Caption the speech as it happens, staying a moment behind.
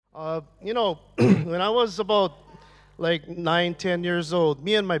When I was about like 9, 10 years old,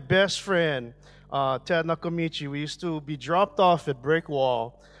 me and my best friend, Ted Nakamichi, we used to be dropped off at Brick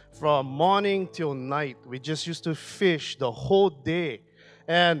Wall from morning till night. We just used to fish the whole day.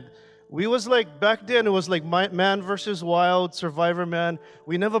 And we was like, back then, it was like man versus wild, survivor man.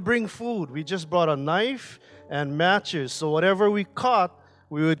 We never bring food. We just brought a knife and matches. So whatever we caught,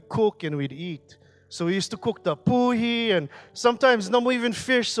 we would cook and we'd eat. So we used to cook the puhi, and sometimes no even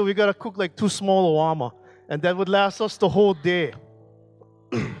fish, so we gotta cook like two small awama, and that would last us the whole day.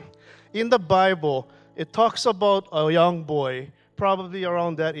 In the Bible, it talks about a young boy, probably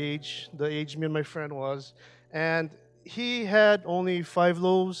around that age, the age me and my friend was, and he had only 5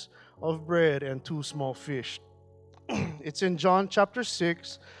 loaves of bread and two small fish. It's in John chapter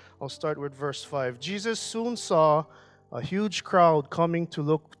 6. I'll start with verse 5. Jesus soon saw a huge crowd coming to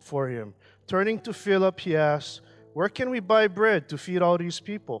look for him. Turning to Philip, he asked, "Where can we buy bread to feed all these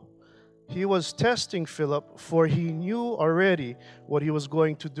people?" He was testing Philip, for he knew already what he was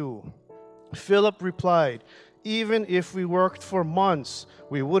going to do. Philip replied, "Even if we worked for months,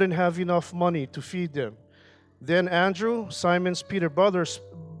 we wouldn't have enough money to feed them." Then Andrew, Simon's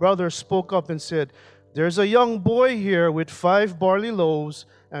brother, spoke up and said, "There's a young boy here with 5 barley loaves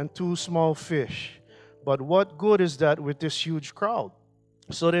and two small fish. But what good is that with this huge crowd?"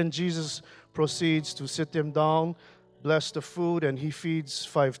 So then Jesus proceeds to sit them down, bless the food, and he feeds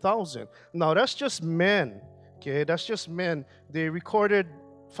 5,000. Now that's just men, okay? That's just men. They recorded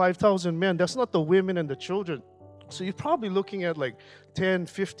 5,000 men. That's not the women and the children. So you're probably looking at like 10,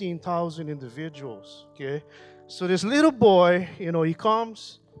 15,000 individuals, okay? So this little boy, he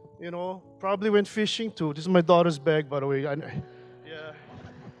comes, probably went fishing too. This is my daughter's bag, by the way. Yeah,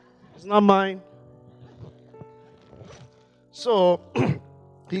 it's not mine. So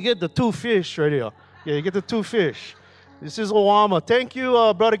you get the two fish right here. Yeah, you get the two fish. This is Owama. Thank you,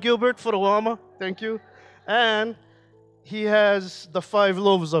 Brother Gilbert, for the Owama. Thank you. And he has the 5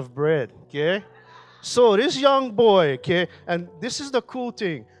 loaves of bread, okay? So this young boy, okay, and this is the cool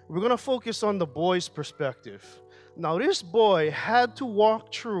thing. We're going to focus on the boy's perspective. Now, this boy had to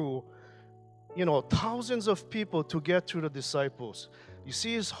walk through, thousands of people to get to the disciples. You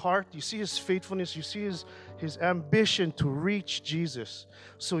see his heart, you see his faithfulness, you see his ambition to reach Jesus.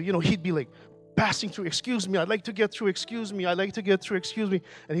 So, he'd be like passing through, "Excuse me, I'd like to get through, excuse me, I'd like to get through, excuse me."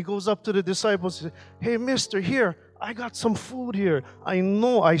 And he goes up to the disciples and says, "Hey, mister, here, I got some food here. I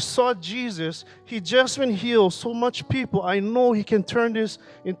know, I saw Jesus. He just been healed so much people. I know he can turn this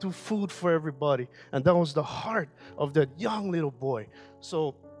into food for everybody." And that was the heart of that young little boy.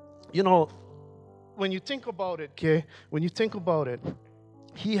 So, you know, when you think about it, okay, when you think about it,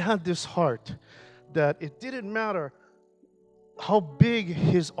 he had this heart that it didn't matter how big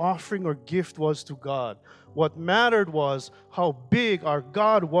his offering or gift was to God. What mattered was how big our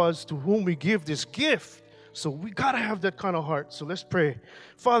God was to whom we give this gift. So we got to have that kind of heart. So let's pray.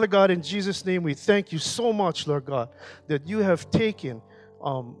 Father God, in Jesus' name, we thank you so much, Lord God, that you have taken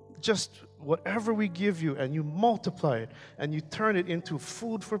just whatever we give you and you multiply it and you turn it into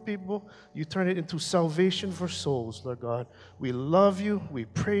food for people. You turn it into salvation for souls, Lord God. We love you. We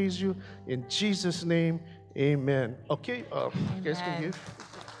praise you. In Jesus' name, amen. Okay, you guys can Amen. give.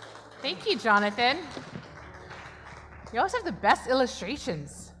 Thank you, Jonathan. You always have the best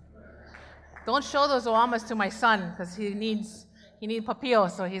illustrations. Don't show those awamas to my son because he needs papillo,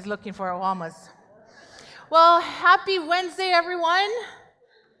 so he's looking for awamas. Well, happy Wednesday, everyone.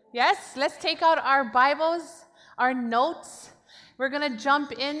 Yes, let's take out our Bibles, our notes. We're going to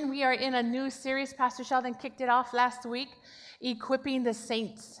jump in. We are in a new series. Pastor Sheldon kicked it off last week, Equipping the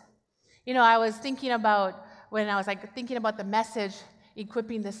Saints. I was thinking about thinking about the message,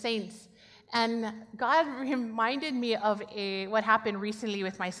 Equipping the Saints, and God reminded me of what happened recently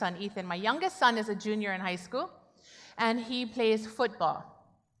with my son, Ethan. My youngest son is a junior in high school, and he plays football.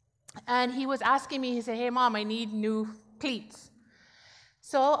 And he was asking me, he said, "Hey, Mom, I need new cleats."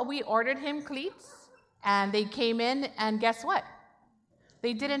 So we ordered him cleats, and they came in, and guess what?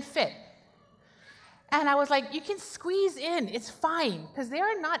 They didn't fit. And I was like, "You can squeeze in. It's fine, because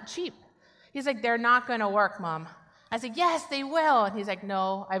they're not cheap." He's like, "They're not going to work, Mom." I said, "Yes, they will." And he's like,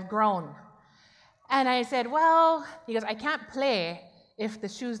 "No, I've grown." And I said, "Well," he goes, "I can't play if the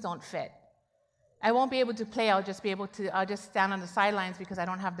shoes don't fit. I won't be able to play. I'll just stand on the sidelines because I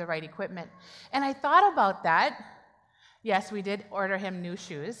don't have the right equipment." And I thought about that. Yes, we did order him new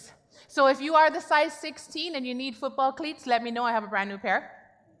shoes. So if you are the size 16 and you need football cleats, let me know. I have a brand new pair.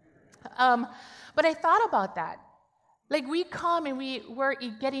 But I thought about that. Like, we come and we're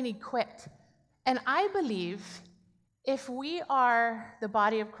getting equipped. And I believe if we are the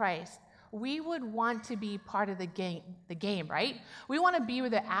body of Christ, we would want to be part of the game, right? We want to be where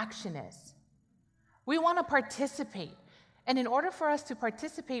the action is. We want to participate. And in order for us to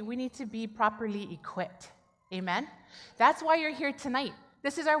participate, we need to be properly equipped. Amen? That's why you're here tonight.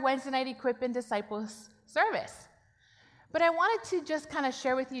 This is our Wednesday night Equip and Disciples service. But I wanted to just kind of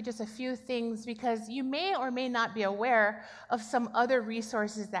share with you just a few things because you may or may not be aware of some other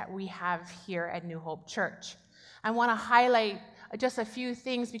resources that we have here at New Hope Church. I want to highlight just a few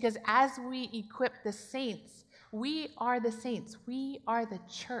things because as we equip the saints, we are the saints. We are the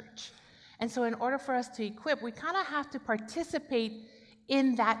church. And so in order for us to equip, we kind of have to participate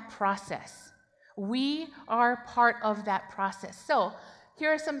in that process. We are part of that process. So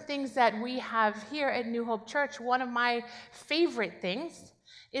here are some things that we have here at New Hope Church. One of my favorite things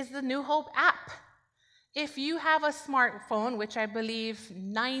is the New Hope app. If you have a smartphone, which I believe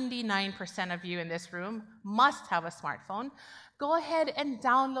 99% of you in this room must have a smartphone, go ahead and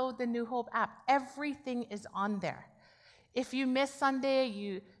download the New Hope app. Everything is on there. If you miss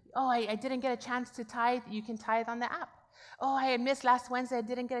Sunday, I didn't get a chance to tithe, you can tithe on the app. Oh, I missed last Wednesday, I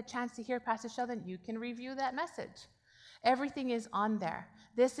didn't get a chance to hear Pastor Sheldon, you can review that message. Everything is on there.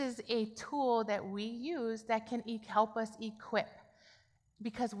 This is a tool that we use that can help us equip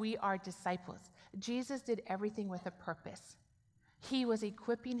because we are disciples. Jesus did everything with a purpose. He was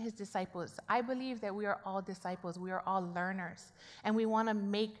equipping his disciples. I believe that we are all disciples. We are all learners. And we want to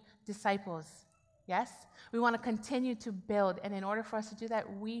make disciples. Yes? We want to continue to build. And in order for us to do that,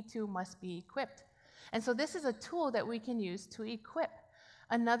 we too must be equipped. And so this is a tool that we can use to equip.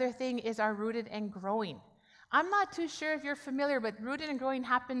 Another thing is our Rooted and Growing. I'm not too sure if you're familiar, but Rooted and Growing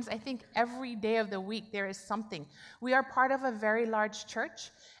happens, I think, every day of the week. There is something. We are part of a very large church,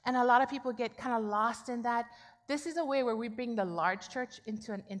 and a lot of people get kind of lost in that. This is a way where we bring the large church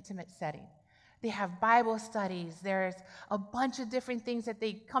into an intimate setting. They have Bible studies. There's a bunch of different things that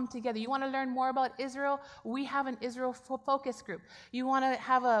they come together. You want to learn more about Israel? We have an Israel focus group. You want to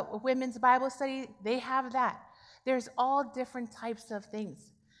have a women's Bible study? They have that. There's all different types of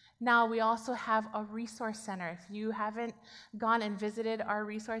things. Now, we also have a resource center. If you haven't gone and visited our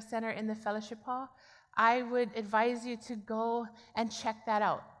resource center in the fellowship hall, I would advise you to go and check that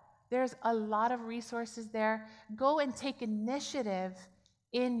out. There's a lot of resources there. Go and take initiative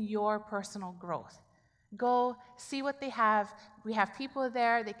in your personal growth. Go see what they have. We have people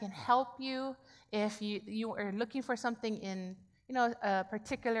there that can help you. If you are looking for something in a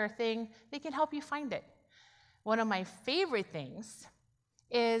particular thing, they can help you find it. One of my favorite things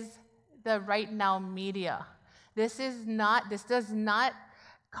is the Right Now media. This does not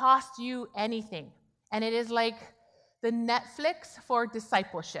cost you anything. And it is like the Netflix for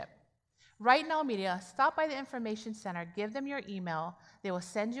discipleship. Right Now media, stop by the information center, give them your email, they will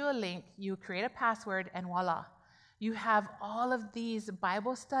send you a link, you create a password, and voila. You have all of these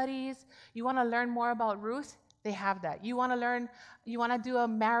Bible studies. You want to learn more about Ruth? They have that. You want to do a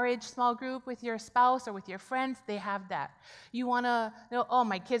marriage small group with your spouse or with your friends? They have that. You want to oh,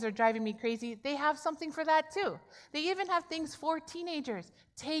 my kids are driving me crazy? They have something for that too. They even have things for teenagers.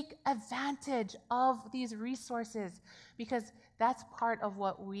 Take advantage of these resources because that's part of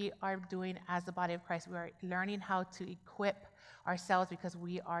what we are doing as the body of Christ. We are learning how to equip ourselves because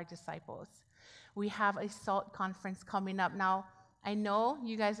we are disciples. We have a SALT conference coming up. Now, I know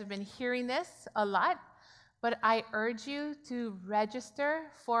you guys have been hearing this a lot, but I urge you to register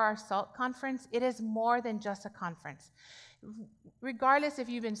for our SALT conference. It is more than just a conference. Regardless if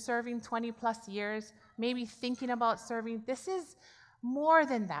you've been serving 20 plus years, maybe thinking about serving, this is more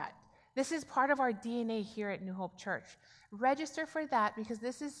than that. This is part of our DNA here at New Hope Church. Register for that because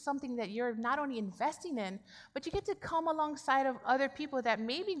this is something that you're not only investing in, but you get to come alongside of other people that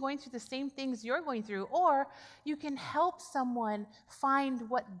may be going through the same things you're going through, or you can help someone find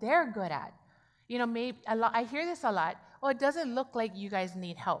what they're good at. I hear this a lot. Oh, it doesn't look like you guys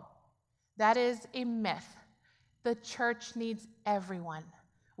need help. That is a myth. The church needs everyone.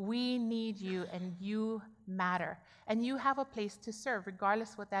 We need you, and you matter. And you have a place to serve,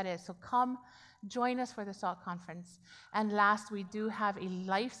 regardless what that is. So come join us for the SALT conference. And last, we do have a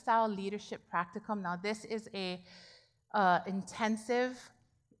lifestyle leadership practicum. Now, this is a intensive.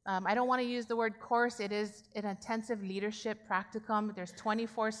 I don't want to use the word course. It is an intensive leadership practicum. There's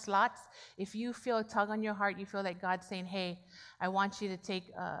 24 slots. If you feel a tug on your heart, you feel like God's saying, hey, I want you to take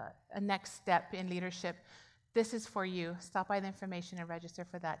a next step in leadership, this is for you. Stop by the information and register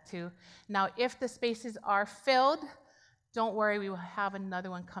for that too. Now, if the spaces are filled, don't worry, we will have another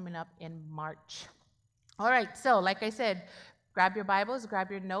one coming up in March. All right, so like I said, grab your Bibles,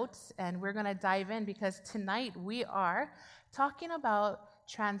 grab your notes, and we're going to dive in because tonight we are talking about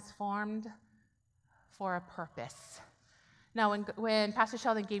transformed for a purpose. Now, when Pastor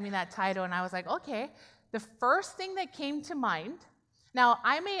Sheldon gave me that title, and I was like, okay, the first thing that came to mind. Now,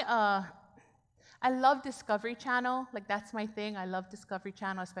 I love Discovery Channel. Like, that's my thing. I love Discovery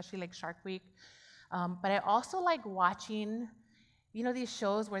Channel, especially like Shark Week. But I also like watching, these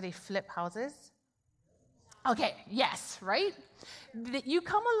shows where they flip houses. Okay, yes, right? You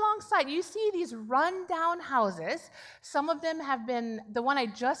come alongside, you see these run-down houses. Some of them have been, the one I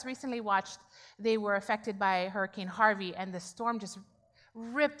just recently watched, they were affected by Hurricane Harvey, and the storm just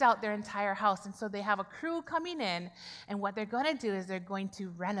ripped out their entire house. And so they have a crew coming in, and what they're going to do is they're going to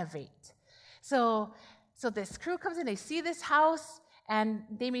renovate. So this crew comes in, they see this house, and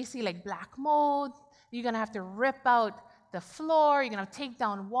they may see like black mold. You're going to have to rip out the floor. You're going to take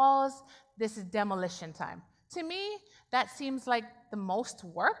down walls. This is demolition time. To me, that seems like the most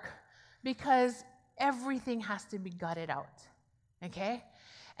work because everything has to be gutted out, okay?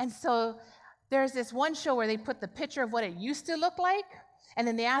 And so there's this one show where they put the picture of what it used to look like, and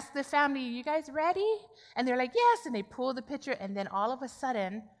then they ask the family, you guys ready? And they're like, yes, and they pull the picture, and then all of a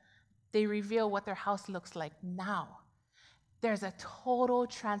sudden, they reveal what their house looks like now. There's a total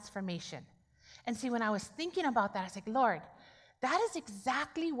transformation. And see, when I was thinking about that, I was like, Lord, that is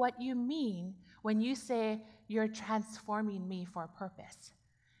exactly what you mean when you say you're transforming me for a purpose.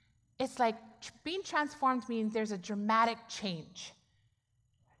 It's like being transformed means there's a dramatic change.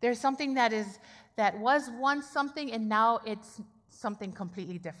 There's something that was once something and now it's something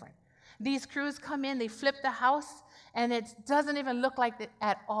completely different. These crews come in, they flip the house, and it doesn't even look like it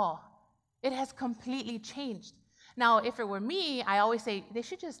at all. It has completely changed. Now, if it were me, I always say they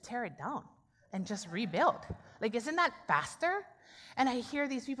should just tear it down and just rebuild. Like, isn't that faster? And I hear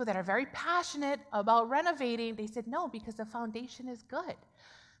these people that are very passionate about renovating. They said, no, because the foundation is good.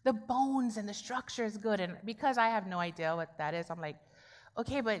 The bones and the structure is good. And because I have no idea what that is, I'm like,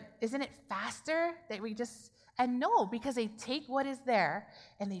 okay, but isn't it faster that we just... And no, because they take what is there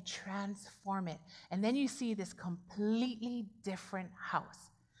and they transform it. And then you see this completely different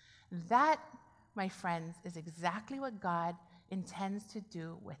house. That, my friends, is exactly what God intends to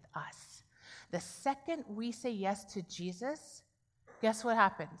do with us. The second we say yes to Jesus, guess what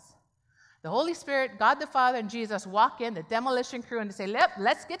happens? The Holy Spirit, God the Father, and Jesus walk in, the demolition crew, and they say,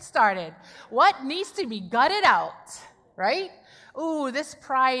 let's get started. What needs to be gutted out, right? Ooh, this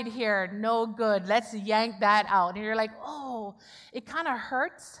pride here, no good. Let's yank that out. And you're like, oh, it kind of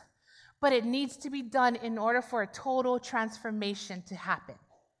hurts, but it needs to be done in order for a total transformation to happen.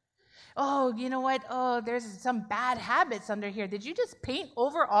 Oh, you know what? Oh, there's some bad habits under here. Did you just paint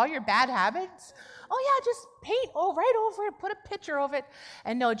over all your bad habits? Oh, yeah, just paint right over it, put a picture of it.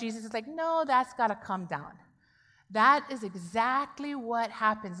 And no, Jesus is like, no, that's got to come down. That is exactly what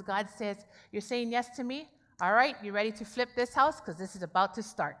happens. God says, you're saying yes to me? All right, you ready to flip this house? Because this is about to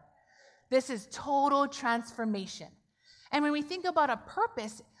start. This is total transformation. And when we think about a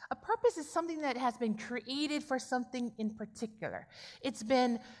purpose is something that has been created for something in particular.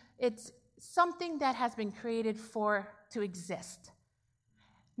 It's something that has been created to exist.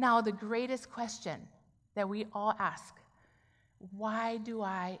 Now, the greatest question that we all ask, why do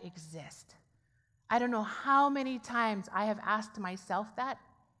I exist? I don't know how many times I have asked myself that.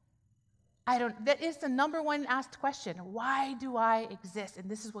 That is the number one asked question. Why do I exist? And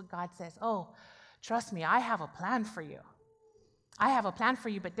this is what God says. Oh, trust me, I have a plan for you. I have a plan for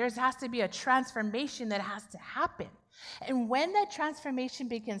you, but there has to be a transformation that has to happen. And when that transformation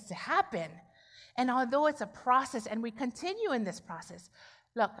begins to happen, and although it's a process and we continue in this process,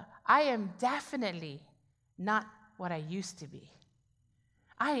 look, I am definitely not what I used to be.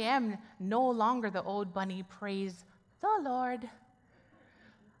 I am no longer the old bunny, praise the Lord.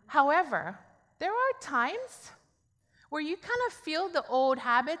 However, there are times where you kind of feel the old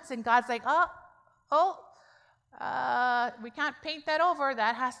habits and God's like, we can't paint that over.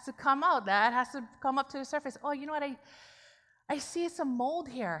 That has to come out. That has to come up to the surface. Oh, you know what? I see some mold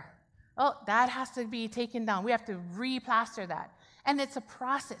here. Oh, that has to be taken down. We have to replaster that. And it's a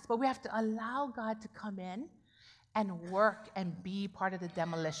process, but we have to allow God to come in and work and be part of the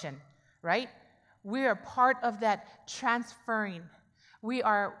demolition, right? We are part of that transferring. We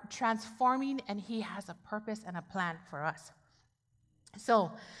are transforming, and He has a purpose and a plan for us.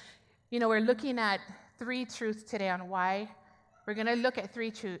 So, we're looking at 3 truths today on why. We're going to look at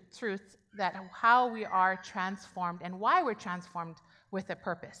 3 truths that how we are transformed and why we're transformed with a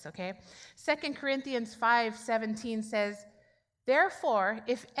purpose, okay? 2 Corinthians 5:17 says, therefore,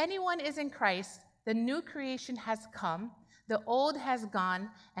 if anyone is in Christ, the new creation has come, the old has gone,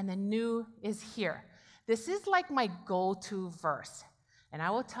 and the new is here. This is like my go-to verse. And I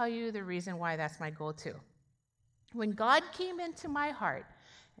will tell you the reason why that's my go-to. When God came into my heart,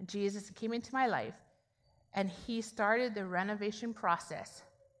 and Jesus came into my life, and he started the renovation process,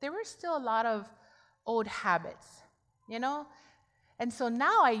 there were still a lot of old habits, you know? And so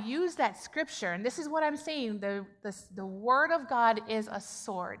now I use that scripture, and this is what I'm saying. The Word of God is a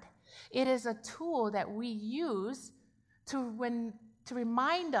sword. It is a tool that we use to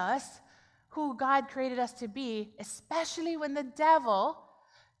remind us who God created us to be, especially when the devil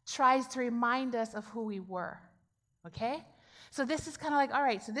tries to remind us of who we were, okay? So this is kind of like, all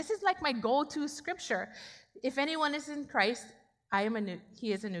right, so this is like my go-to scripture. If anyone is in Christ,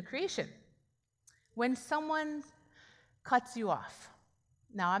 he is a new creation. When someone cuts you off,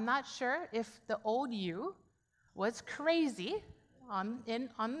 now I'm not sure if the old you was crazy on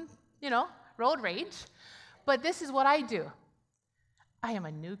road rage, but this is what I do. I am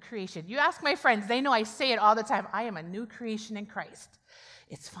a new creation. You ask my friends, they know I say it all the time. I am a new creation in Christ.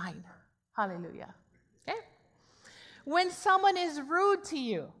 It's fine. Hallelujah. Okay? When someone is rude to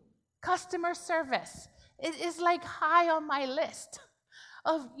you, customer service, it is like high on my list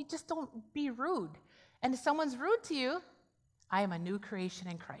of you just don't be rude. And if someone's rude to you, I am a new creation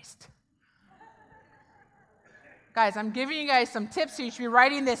in Christ. Guys, I'm giving you guys some tips here. You should be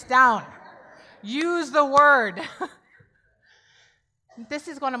writing this down. Use the word. This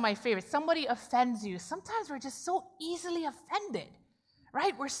is one of my favorites. Somebody offends you. Sometimes we're just so easily offended,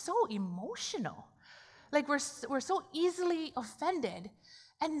 right? We're so emotional. Like we're so easily offended.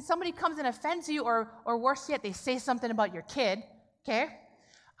 And somebody comes and offends you, or worse yet, they say something about your kid, okay?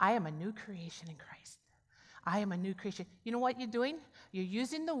 I am a new creation in Christ. I am a new creation. You know what you're doing? You're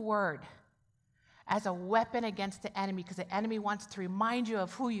using the word as a weapon against the enemy, because the enemy wants to remind you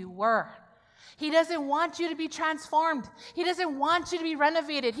of who you were. He doesn't want you to be transformed. He doesn't want you to be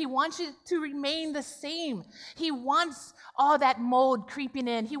renovated. He wants you to remain the same. He wants all that mold creeping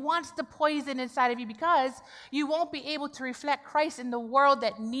in. He wants the poison inside of you, because you won't be able to reflect Christ in the world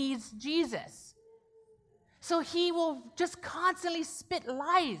that needs Jesus. So he will just constantly spit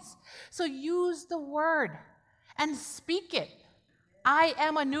lies. So use the word and speak it. I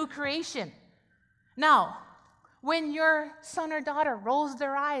am a new creation. Now, when your son or daughter rolls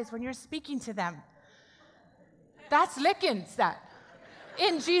their eyes when you're speaking to them, that's lickings, that.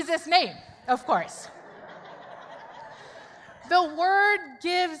 In Jesus' name, of course. The word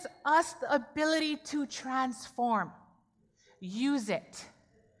gives us the ability to transform. Use it.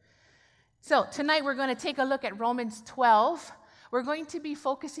 So tonight we're going to take a look at Romans 12. We're going to be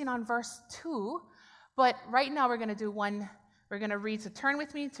focusing on verse 2, but right now we're going to do one. We're going to read. So turn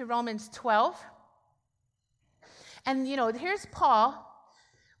with me to Romans 12. And, here's Paul.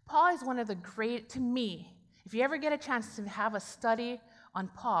 Paul is one of the great, to me, if you ever get a chance to have a study on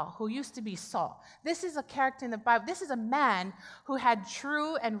Paul, who used to be Saul. This is a character in the Bible. This is a man who had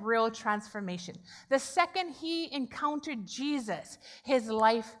true and real transformation. The second he encountered Jesus, his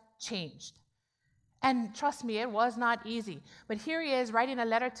life changed. And trust me, it was not easy. But here he is writing a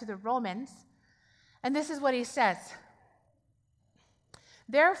letter to the Romans, and this is what he says.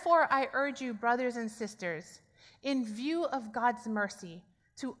 Therefore, I urge you, brothers and sisters, in view of God's mercy,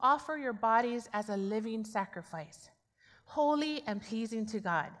 to offer your bodies as a living sacrifice, holy and pleasing to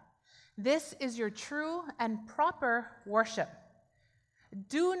God. This is your true and proper worship.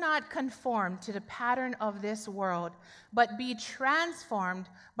 Do not conform to the pattern of this world, but be transformed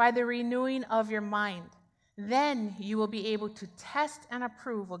by the renewing of your mind. Then you will be able to test and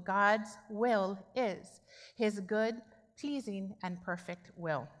approve what God's will is, his good, pleasing, and perfect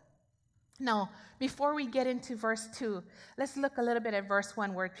will. Now, before we get into verse 2, let's look a little bit at verse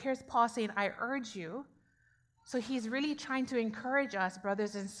 1, where here's Paul saying, I urge you. So he's really trying to encourage us,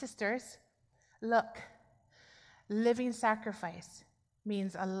 brothers and sisters. Look, living sacrifice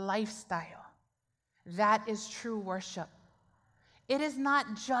means a lifestyle. That is true worship. It is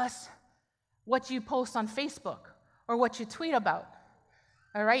not just what you post on Facebook or what you tweet about.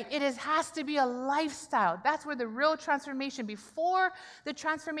 All right? It has to be a lifestyle. That's where the real transformation, before the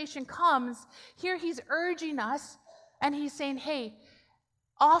transformation comes, here he's urging us, and he's saying, hey,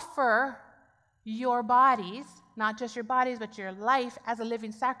 offer your bodies, not just your bodies, but your life as a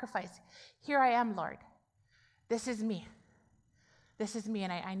living sacrifice. Here I am, Lord. This is me. This is me,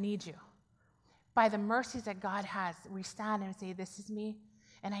 and I need you. By the mercies that God has, we stand and say, this is me,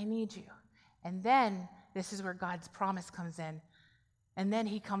 and I need you. And then this is where God's promise comes in. And then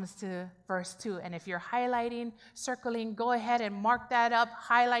he comes to verse 2. And if you're highlighting, circling, go ahead and mark that up,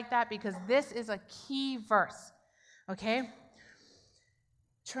 highlight that, because this is a key verse, okay?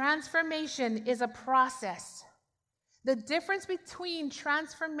 Transformation is a process. The difference between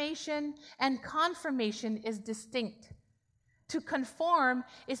transformation and confirmation is distinct. To conform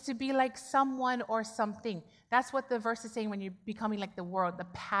is to be like someone or something. That's what the verse is saying when you're becoming like the world, the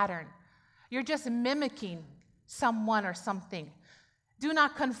pattern. You're just mimicking someone or something. Do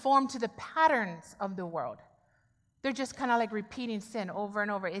not conform to the patterns of the world. They're just kind of like repeating sin over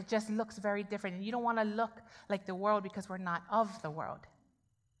and over. It just looks very different. And you don't want to look like the world because we're not of the world.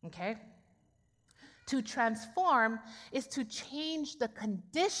 Okay? To transform is to change the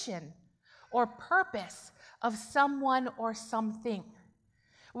condition or purpose of someone or something.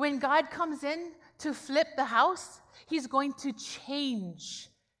 When God comes in to flip the house, he's going to change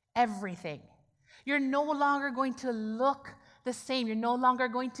everything. You're no longer going to look the same. You're no longer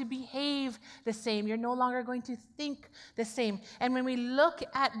going to behave the same. You're no longer going to think the same. And when we look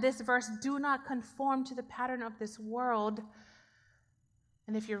at this verse, do not conform to the pattern of this world.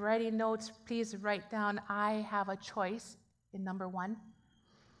 And if you're writing notes, please write down, I have a choice in number 1.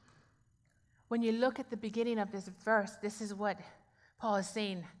 When you look at the beginning of this verse, this is what Paul is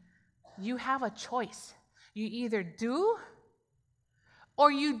saying. You have a choice. You either do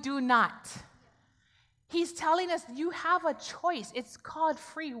or you do not. He's telling us you have a choice. It's called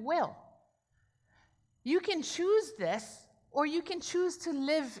free will. You can choose this, or you can choose to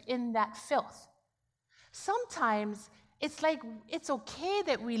live in that filth. Sometimes it's like it's okay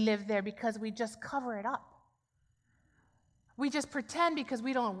that we live there because we just cover it up. We just pretend because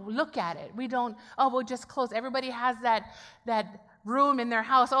we don't look at it. We don't, we'll just close. Everybody has that room in their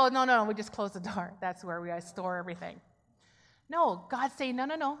house. Oh, no, we just close the door. That's where we store everything. No, God's saying,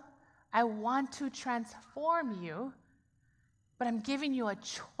 no. I want to transform you, but I'm giving you a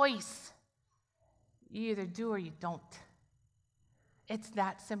choice. You either do or you don't. It's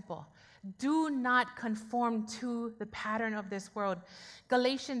that simple. Do not conform to the pattern of this world.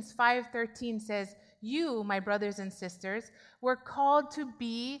 Galatians 5:13 says, you, my brothers and sisters, were called to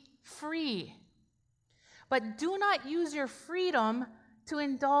be free. But do not use your freedom to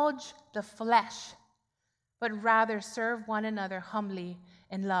indulge the flesh, but rather serve one another humbly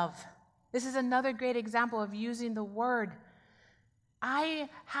in love. This is another great example of using the word. I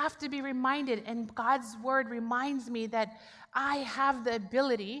have to be reminded, and God's word reminds me that I have the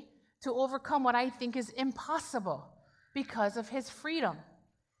ability to overcome what I think is impossible because of his freedom.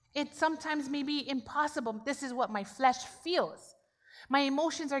 It sometimes may be impossible. This is what my flesh feels. My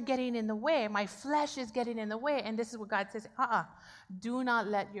emotions are getting in the way. My flesh is getting in the way. And this is what God says, do not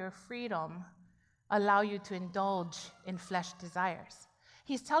let your freedom allow you to indulge in flesh desires.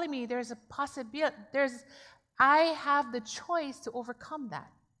 He's telling me there's a possibility, I have the choice to overcome that.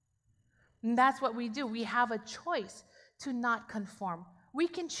 And that's what we do. We have a choice to not conform. We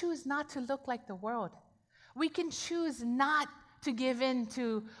can choose not to look like the world. We can choose not to give in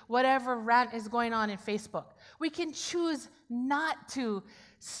to whatever rant is going on in Facebook. We can choose not to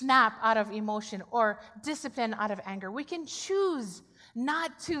snap out of emotion or discipline out of anger. We can choose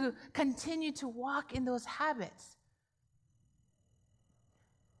not to continue to walk in those habits.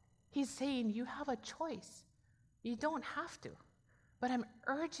 He's saying you have a choice. You don't have to. But I'm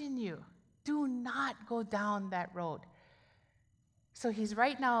urging you, do not go down that road. So he's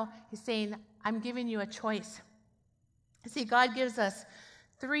saying, I'm giving you a choice. See, God gives us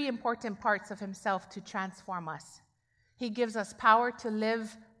 3 important parts of himself to transform us. He gives us power to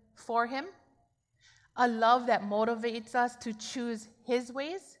live for him, a love that motivates us to choose his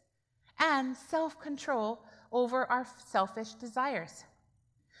ways, and self-control over our selfish desires.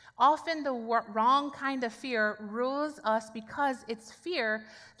 Often the wrong kind of fear rules us because it's fear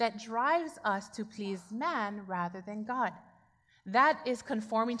that drives us to please man rather than God. That is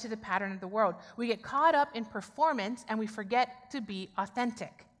conforming to the pattern of the world. We get caught up in performance and we forget to be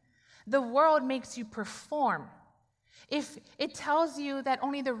authentic. The world makes you perform. If it tells you that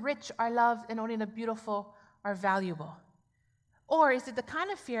only the rich are loved and only the beautiful are valuable. Or is it the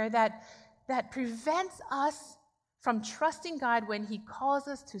kind of fear that prevents us from trusting God when he calls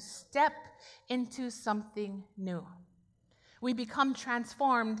us to step into something new? We become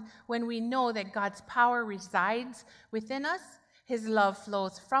transformed when we know that God's power resides within us, his love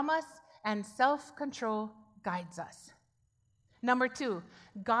flows from us, and self-control guides us. Number 2,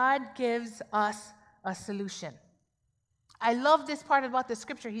 God gives us a solution. I love this part about the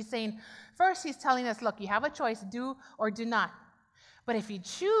scripture. He's saying, first he's telling us, look, you have a choice, do or do not. But if you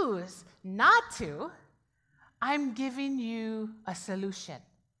choose not to, I'm giving you a solution.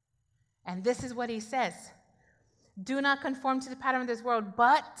 And this is what he says. Do not conform to the pattern of this world,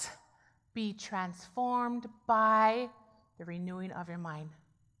 but be transformed by the renewing of your mind.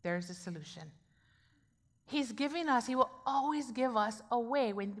 There's a solution. He will always give us a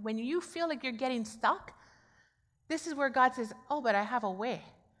way. When you feel like you're getting stuck, this is where God says, but I have a way.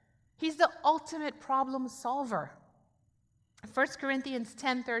 He's the ultimate problem solver. 1 Corinthians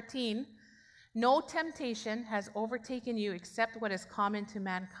 10:13 No temptation has overtaken you except what is common to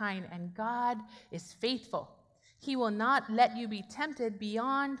mankind, and God is faithful. He will not let you be tempted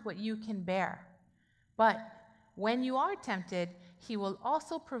beyond what you can bear. But when you are tempted, he will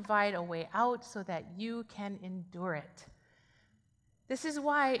also provide a way out so that you can endure it. This is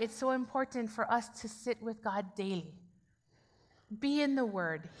why it's so important for us to sit with God daily. Be in the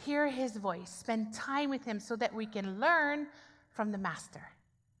Word, hear his voice, spend time with him so that we can learn from the Master.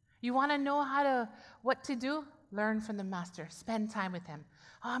 You want to know what to do? Learn from the Master. Spend time with him.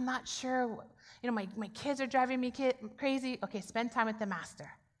 Oh, I'm not sure. My kids are driving me crazy. Okay, spend time with the Master.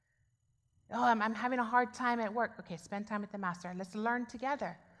 Oh, I'm having a hard time at work. Okay, spend time with the Master. Let's learn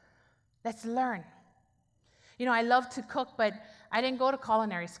together. Let's learn. I love to cook, but I didn't go to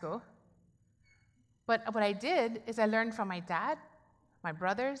culinary school. But what I did is I learned from my dad, my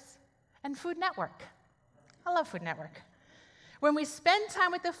brothers, and Food Network. I love Food Network. When we spend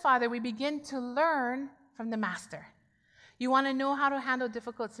time with the Father, we begin to learn from the Master. You want to know how to handle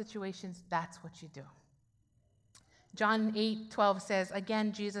difficult situations, that's what you do. John 8:12 says,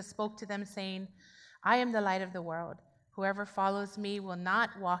 again, Jesus spoke to them saying, I am the light of the world. Whoever follows me will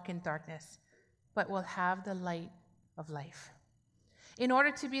not walk in darkness, but will have the light of life. In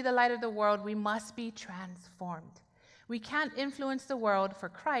order to be the light of the world, we must be transformed. We can't influence the world for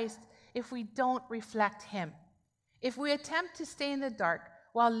Christ if we don't reflect him. If we attempt to stay in the dark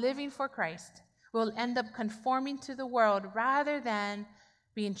while living for Christ, we'll end up conforming to the world rather than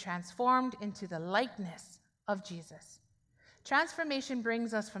being transformed into the likeness of Jesus. Transformation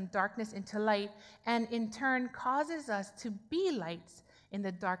brings us from darkness into light and in turn causes us to be lights in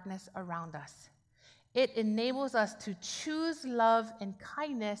the darkness around us. It enables us to choose love and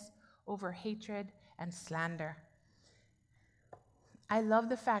kindness over hatred and slander. I love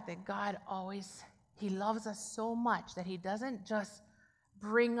the fact that God he loves us so much that he doesn't just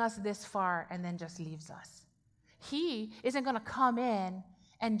bring us this far and then just leaves us. He isn't going to come in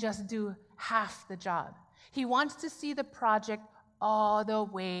and just do half the job. He wants to see the project all the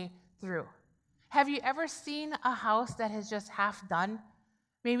way through. Have you ever seen a house that is just half done?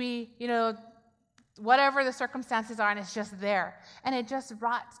 Maybe, whatever the circumstances are, and it's just there, and it just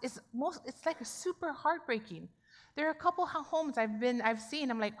rots. It's like a super heartbreaking. There are a couple homes I've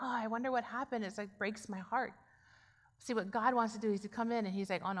seen. I'm like, oh, I wonder what happened. It's like breaks my heart. See, what God wants to do is to come in and he's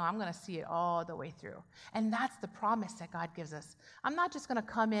like, oh no, I'm going to see it all the way through. And that's the promise that God gives us. I'm not just going to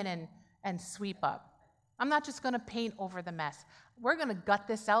come in and sweep up. I'm not just going to paint over the mess. We're going to gut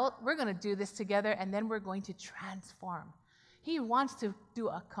this out. We're going to do this together, and then we're going to transform. He wants to do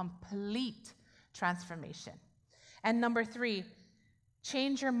a complete transformation. And number 3,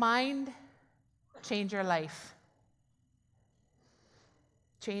 change your mind, change your life.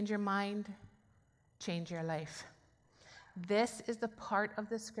 Change your mind, change your life. This is the part of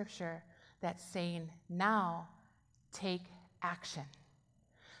the scripture that's saying, now take action.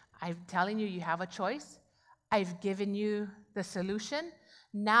 I'm telling you, you have a choice. I've given you the solution.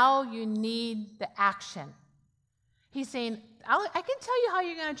 Now you need the action. He's saying, I can tell you how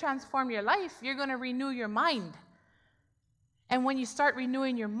you're going to transform your life. You're going to renew your mind. And when you start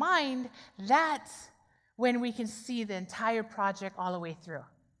renewing your mind, that's when we can see the entire project all the way through.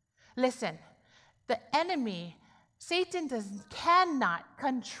 Listen, the enemy, Satan cannot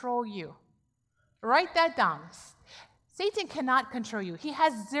control you. Write that down. Satan cannot control you. He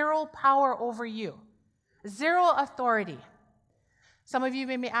has zero power over you, zero authority. Some of you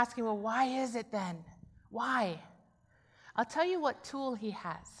may be asking, well, why is it then? Why? I'll tell you what tool he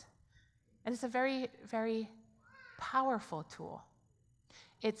has. And it's a very, very powerful tool.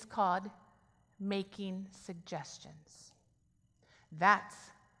 It's called making suggestions. That's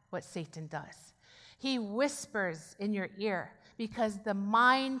what Satan does. He whispers in your ear because the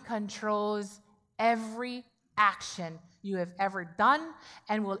mind controls every action you have ever done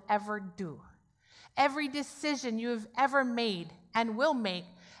and will ever do. Every decision you have ever made and will make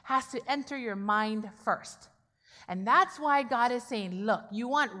has to enter your mind first. And that's why God is saying, look, you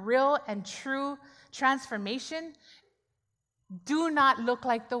want real and true transformation? Do not look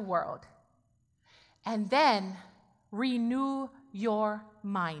like the world. And then renew your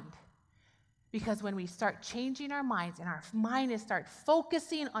mind. Because when we start changing our minds and our mind is start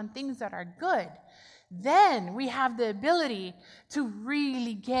focusing on things that are good, then we have the ability to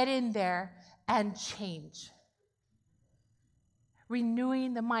really get in there and change.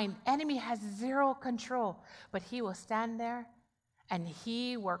 Renewing the mind. Enemy has zero control, but he will stand there and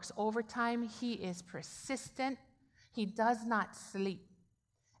he works overtime. He is persistent. He does not sleep.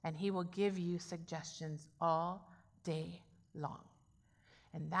 And he will give you suggestions all day long.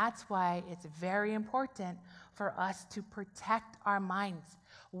 And that's why it's very important for us to protect our minds.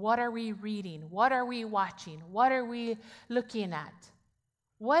 What are we reading? What are we watching? What are we looking at?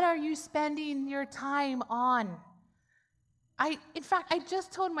 What are you spending your time on? In fact, I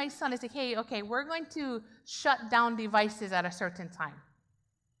just told my son, I said, hey, okay, we're going to shut down devices at a certain time.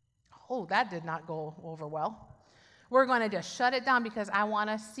 Oh, that did not go over well. We're going to just shut it down because I want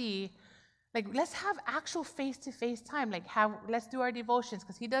to see, let's have actual face-to-face time. Let's do our devotions,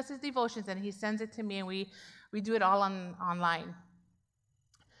 because he does his devotions and he sends it to me, and we do it all online.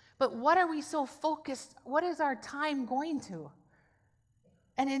 But what are we so focused? What is our time going to?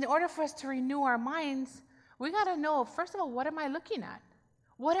 And in order for us to renew our minds, we got to know, first of all, what am I looking at?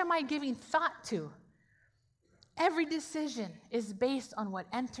 What am I giving thought to? Every decision is based on what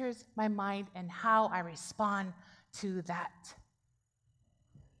enters my mind and how I respond to that.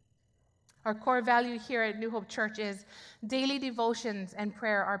 Our core value here at New Hope Church is daily devotions and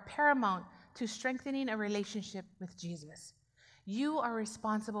prayer are paramount to strengthening a relationship with Jesus. You are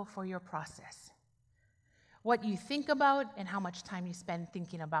responsible for your process. What you think about and how much time you spend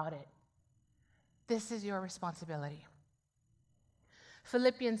thinking about it. This is your responsibility.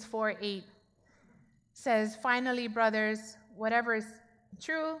 Philippians 4:8 says, finally, brothers, whatever is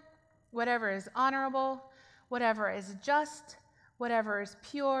true, whatever is honorable, whatever is just, whatever is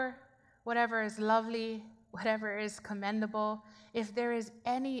pure, whatever is lovely, whatever is commendable, if there is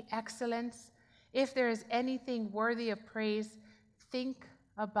any excellence, if there is anything worthy of praise, think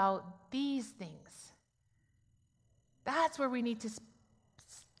about these things. That's where we need to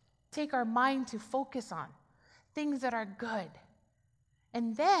take our mind to focus on, things that are good.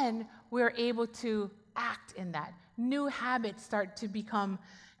 And then we're able to act in that. New habits start to become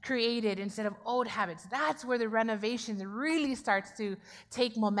created instead of old habits. That's where the renovation really starts to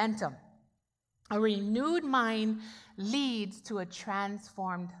take momentum. A renewed mind leads to a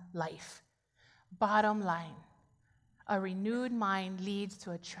transformed life. Bottom line, a renewed mind leads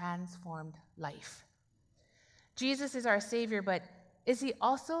to a transformed life. Jesus is our Savior, but is he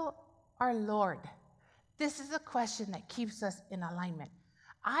also our Lord? This is a question that keeps us in alignment.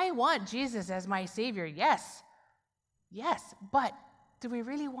 I want Jesus as my Savior, yes, but do we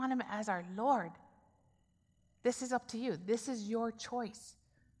really want him as our Lord? This is up to you. This is your choice.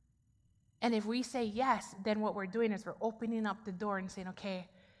 And if we say yes, then what we're doing is we're opening up the door and saying, okay,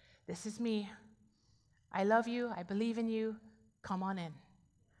 this is me. I love you. I believe in you. Come on in.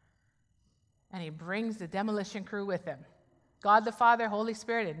 And he brings the demolition crew with him. God the Father, Holy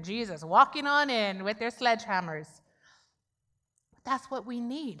Spirit, and Jesus walking on in with their sledgehammers. That's what we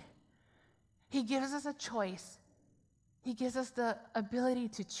need. He gives us a choice. He gives us the ability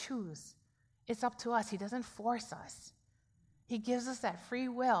to choose. It's up to us. He doesn't force us. He gives us that free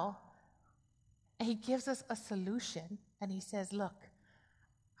will, and he gives us a solution, and he says, look,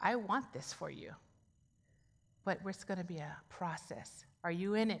 I want this for you, but it's going to be a process. Are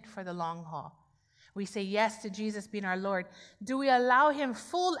you in it for the long haul? We say yes to Jesus being our Lord. Do we allow him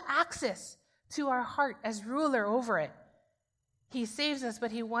full access to our heart as ruler over it? He saves us,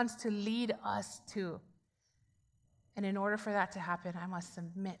 but he wants to lead us too. And in order for that to happen, I must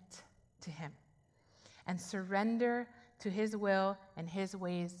submit to him and surrender to his will and his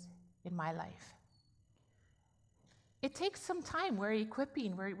ways in my life. It takes some time. We're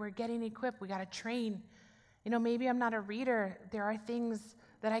equipping. We're getting equipped. We got to train. Maybe I'm not a reader. There are things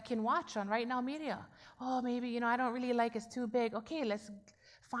that I can watch on Right Now Media. Oh, maybe, I don't really like it's too big. Okay, let's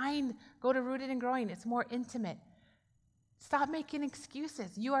go to Rooted and Growing. It's more intimate. Stop making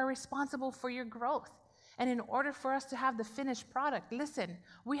excuses. You are responsible for your growth. And in order for us to have the finished product, listen,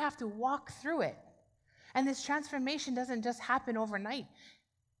 we have to walk through it. And this transformation doesn't just happen overnight.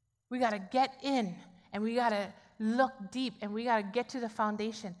 We got to get in, and we got to look deep, and we got to get to the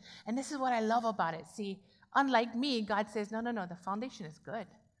foundation. And this is what I love about it. See, unlike me, God says, no, the foundation is good.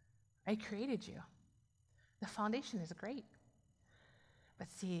 I created you. The foundation is great.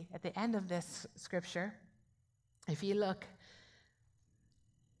 But see, at the end of this scripture, if you look,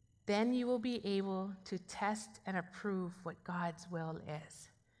 then you will be able to test and approve what God's will is,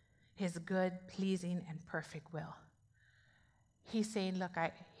 his good, pleasing, and perfect will. He's saying, look,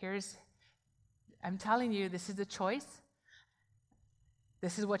 I'm telling you, this is the choice.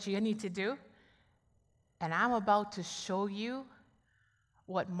 This is what you need to do. And I'm about to show you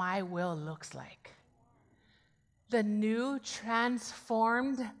what my will looks like. The new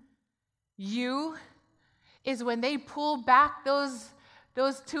transformed you is when they pull back those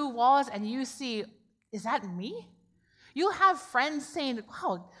two walls and you see, is that me? You'll have friends saying,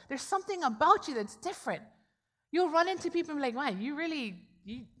 wow, there's something about you that's different. You'll run into people and be like, wow,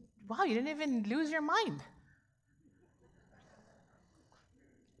 you didn't even lose your mind.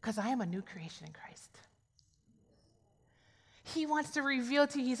 because I am a new creation in Christ. He wants to reveal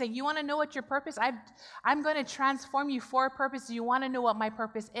to you. He's like, you want to know what your purpose? I'm going to transform you for a purpose. Do you want to know what my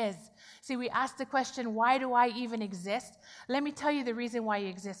purpose is? See, we ask the question, why do I even exist? Let me tell you the reason why you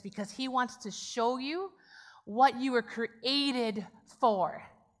exist, because he wants to show you what you were created for.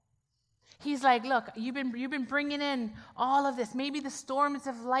 He's like, look, you've been bringing in all of this. Maybe the storms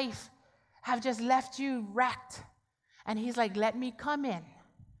of life have just left you wrecked. And he's like, let me come in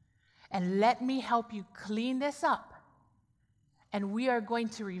and let me help you clean this up. And we are going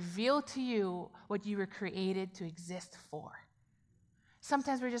to reveal to you what you were created to exist for.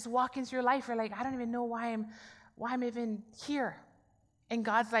 Sometimes we're just walking through life. We're like, I don't even know why I'm even here. And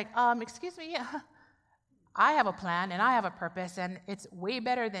God's like, excuse me, I have a plan and I have a purpose, and it's way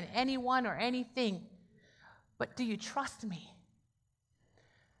better than anyone or anything. But do you trust me?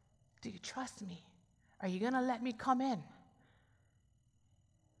 Do you trust me? Are you going to let me come in?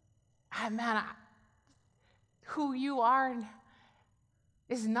 Who you are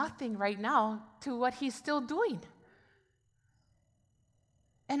is nothing right now to what he's still doing.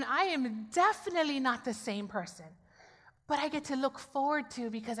 And I am definitely not the same person, but I get to look forward to,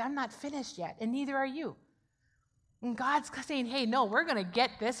 because I'm not finished yet, and neither are you. And God's saying, hey, no, we're going to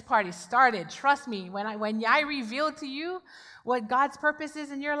get this party started. Trust me, when I reveal to you what God's purpose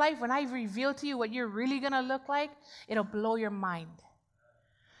is in your life, when I reveal to you what you're really going to look like, it'll blow your mind.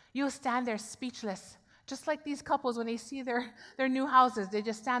 You'll stand there speechless. Just like these couples, when they see their new houses, they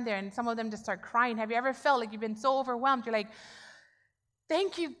just stand there, and some of them just start crying. Have you ever felt like you've been so overwhelmed? You're like,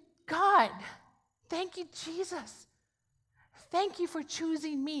 thank you, God. Thank you, Jesus. Thank you for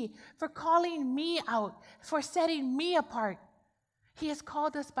choosing me, for calling me out, for setting me apart. He has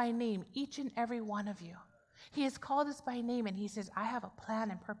called us by name, each and every one of you. He has called us by name, and he says, I have a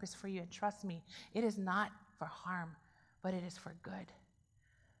plan and purpose for you, and trust me, it is not for harm, but it is for good.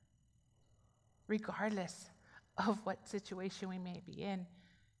 Regardless of what situation we may be in,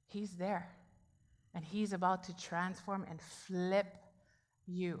 he's there, and he's about to transform and flip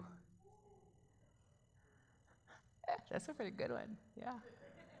you. That's a pretty good one. Yeah.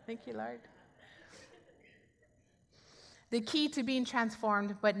 Thank you, Lord. The key to being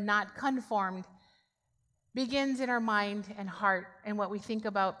transformed but not conformed begins in our mind and heart, and what we think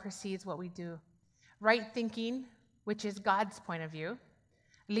about precedes what we do. Right thinking, which is God's point of view,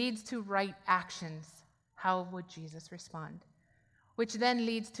 leads to right actions. How would Jesus respond? Which then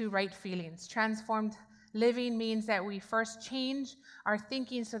leads to right feelings. Transformed living means that we first change our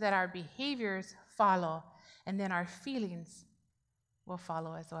thinking so that our behaviors follow, and then our feelings will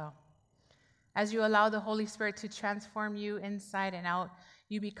follow as well. As you allow the Holy Spirit to transform you inside and out,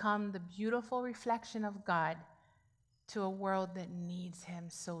 you become the beautiful reflection of God to a world that needs him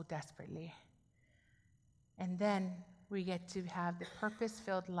so desperately. And then we get to have the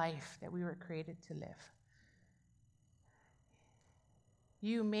purpose-filled life that we were created to live.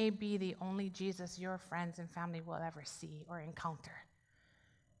 You may be the only Jesus your friends and family will ever see or encounter.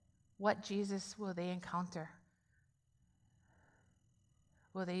 What Jesus will they encounter?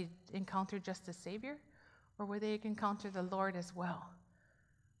 Will they encounter just the Savior, or will they encounter the Lord as well?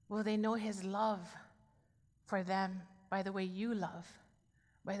 Will they know his love for them by the way you love,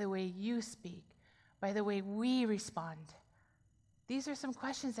 by the way you speak, by the way we respond? These are some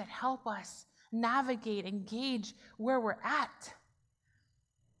questions that help us navigate and gauge where we're at,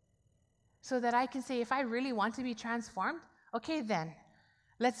 so that I can say, if I really want to be transformed, okay then,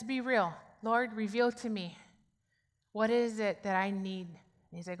 let's be real. Lord, reveal to me, what is it that I need?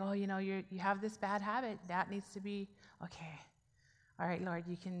 And he's like, oh, you have this bad habit. That needs to be, okay. All right, Lord,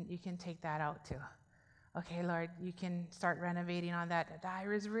 you can take that out too. Okay, Lord, you can start renovating on that. I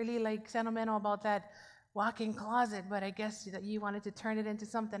was really sentimental about that walk-in closet, but I guess that you wanted to turn it into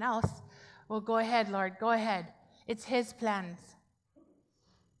something else. Well, go ahead, Lord, go ahead. It's his plans.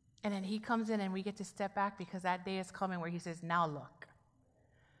 And then he comes in and we get to step back, because that day is coming where he says, now look.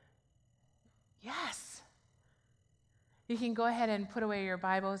 Yes. You can go ahead and put away your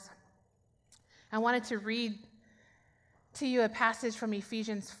Bibles. I wanted to read to you a passage from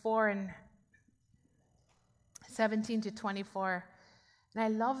Ephesians 4 and 17 to 24. And I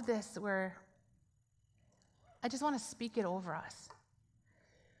love this, where I just want to speak it over us.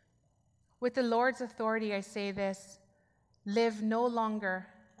 With the Lord's authority, I say this: live no longer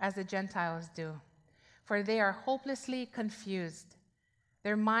as the Gentiles do, for they are hopelessly confused.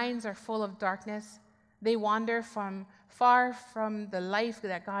 Their minds are full of darkness. They wander far from the life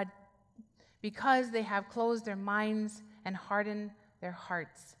that God, because they have closed their minds and hardened their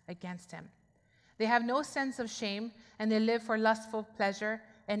hearts against him. They have no sense of shame, and they live for lustful pleasure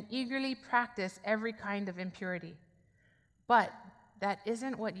and eagerly practice every kind of impurity. But that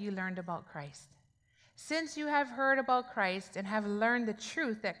isn't what you learned about Christ. Since you have heard about Christ and have learned the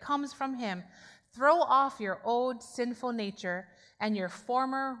truth that comes from him, throw off your old sinful nature and your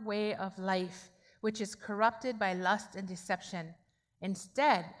former way of life, which is corrupted by lust and deception.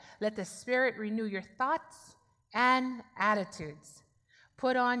 Instead, let the Spirit renew your thoughts and attitudes.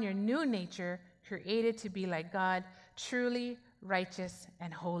 Put on your new nature, created to be like God, truly righteous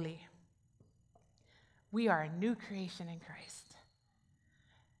and holy. We are a new creation in Christ.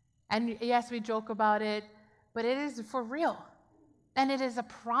 And yes, we joke about it, but it is for real. And it is a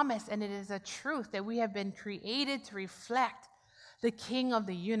promise and it is a truth that we have been created to reflect the King of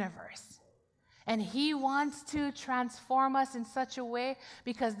the universe. And he wants to transform us in such a way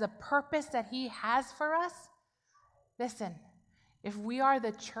because the purpose that he has for us, listen, if we are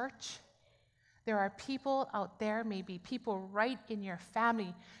the church, there are people out there, maybe people right in your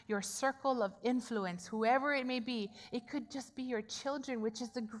family, your circle of influence, whoever it may be. It could just be your children, which is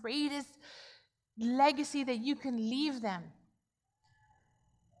the greatest legacy that you can leave them,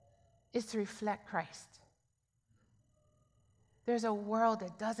 is to reflect Christ. There's a world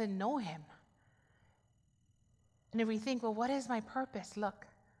that doesn't know him. And if we think, well, what is my purpose? Look,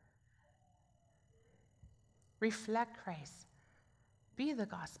 reflect Christ. Be the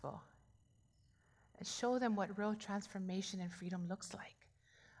gospel. And show them what real transformation and freedom looks like.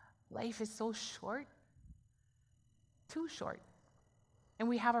 Life is so short, too short. And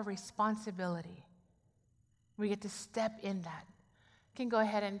we have a responsibility. We get to step in that. You can go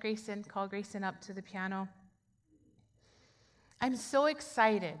ahead and call Grayson up to the piano. I'm so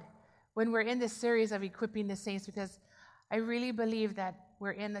excited when we're in this series of equipping the saints because I really believe that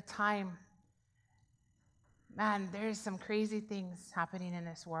we're in a time, man, there's some crazy things happening in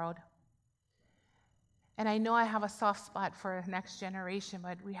this world. And I know I have a soft spot for the next generation,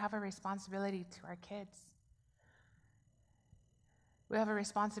 but we have a responsibility to our kids. We have a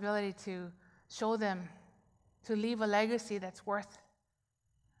responsibility to show them, to leave a legacy that's worth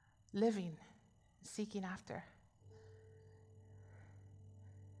living, seeking after.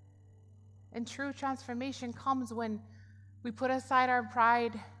 And true transformation comes when we put aside our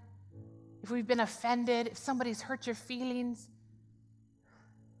pride, if we've been offended, if somebody's hurt your feelings,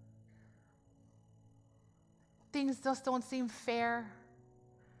 things just don't seem fair.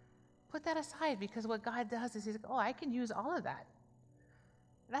 Put that aside because what God does is he's like, oh, I can use all of that.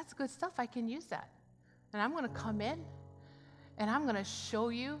 That's good stuff. I can use that. And I'm going to come in and I'm going to show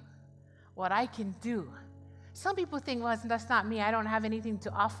you what I can do. Some people think, well, that's not me. I don't have anything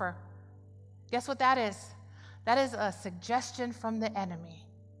to offer. Guess what that is? That is a suggestion from the enemy.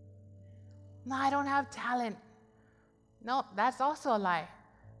 No, I don't have talent. No, that's also a lie.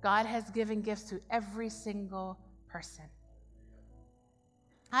 God has given gifts to every single person.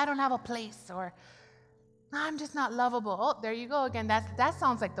 I don't have a place, or I'm just not lovable. Oh, there you go again. That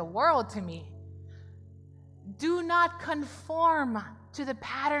sounds like the world to me. Do not conform to the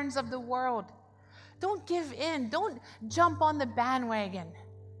patterns of the world. Don't give in. Don't jump on the bandwagon.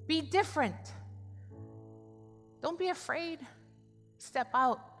 Be different. Don't be afraid. Step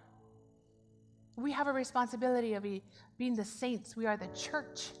out. We have a responsibility of being the saints. We are the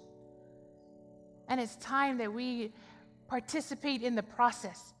church. And it's time that we participate in the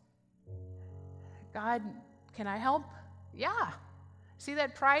process. God, can I help? Yeah. See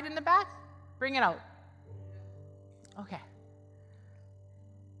that pride in the back? Bring it out. Okay.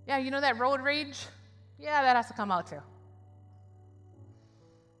 Yeah, you know that road rage? Yeah, that has to come out too.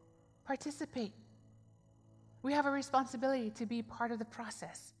 Participate. We have a responsibility to be part of the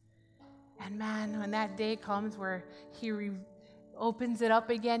process. And man, when that day comes where he opens it up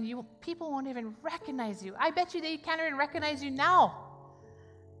again, people won't even recognize you. I bet you they can't even recognize you now.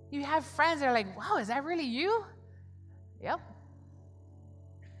 You have friends that are like, wow, is that really you? Yep.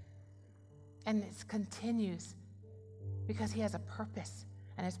 And it continues because he has a purpose,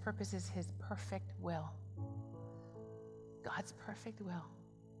 and his purpose is his perfect will. God's perfect will.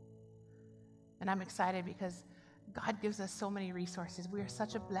 And I'm excited because God gives us so many resources. We are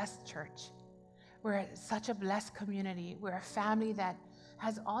such a blessed church. We're such a blessed community. We're a family that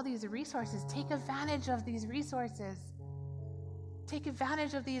has all these resources. Take advantage of these resources. Take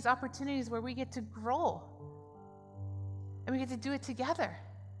advantage of these opportunities where we get to grow. And we get to do it together.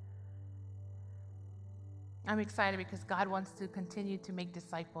 I'm excited because God wants to continue to make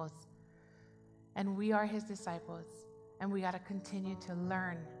disciples. And we are his disciples. And we got to continue to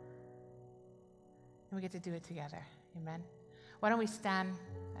learn. And we get to do it together. Amen. Why don't we stand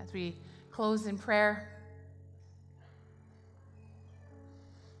as we close in prayer?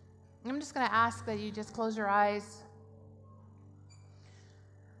 I'm just going to ask that you just close your eyes.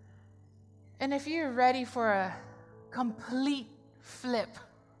 And if you're ready for a complete flip.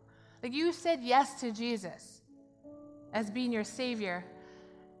 Like you said yes to Jesus as being your Savior.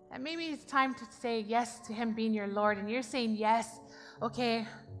 And maybe it's time to say yes to him being your Lord. And you're saying yes, okay,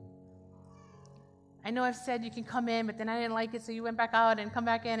 I know I've said you can come in, but then I didn't like it, so you went back out and come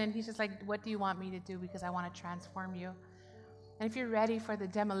back in. And he's just like, what do you want me to do? Because I want to transform you. And if you're ready for the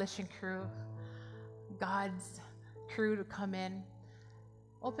demolition crew, God's crew to come in,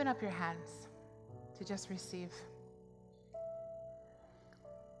 open up your hands to just receive.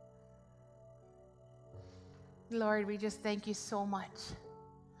 Lord, we just thank you so much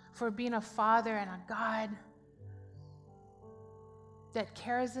for being a Father and a God that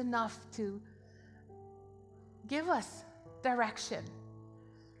cares enough to give us direction,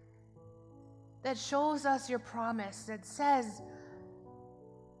 that shows us your promise, that says,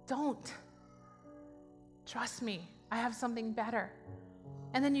 don't. Trust me, I have something better.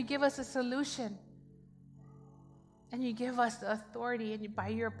 And then you give us a solution. And you give us the authority, and by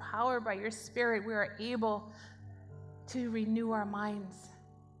your power, by your Spirit, we are able to renew our minds.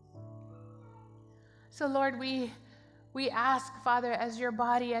 So Lord, we ask, Father, as your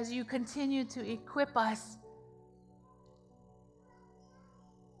body, as you continue to equip us,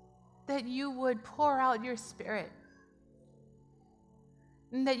 that you would pour out your Spirit,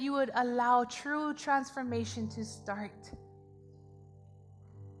 and that you would allow true transformation to start,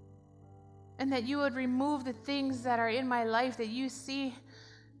 and that you would remove the things that are in my life that you see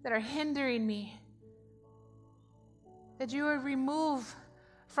that are hindering me, that you would remove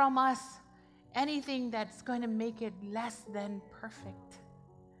from us anything that's going to make it less than perfect,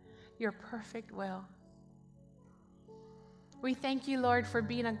 your perfect will. We thank you, Lord, for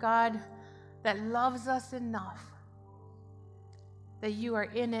being a God that loves us enough, that you are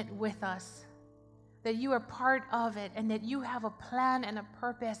in it with us, that you are part of it, and that you have a plan and a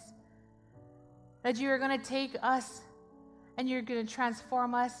purpose, that you are going to take us and you're going to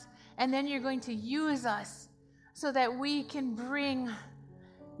transform us, and then you're going to use us so that we can bring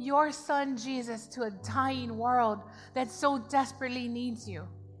your Son Jesus to a dying world that so desperately needs you.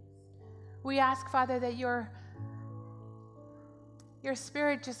 We ask, Father, that your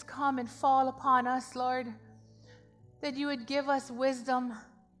Spirit just come and fall upon us, Lord, that you would give us wisdom,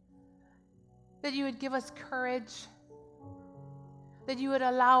 that you would give us courage, that you would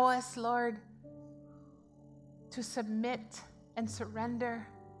allow us, Lord, to submit and surrender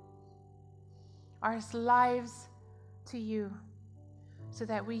our lives to you so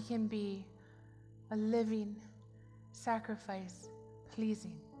that we can be a living sacrifice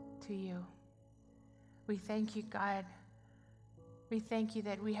pleasing to you. We thank you, God. We thank you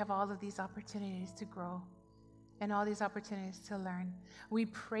that we have all of these opportunities to grow and all these opportunities to learn. We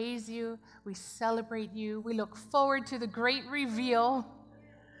praise you. We celebrate you. We look forward to the great reveal.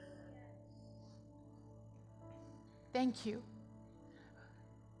 Thank you.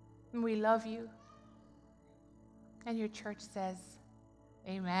 And we love you. And your church says,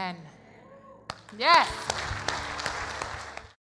 amen. Yes.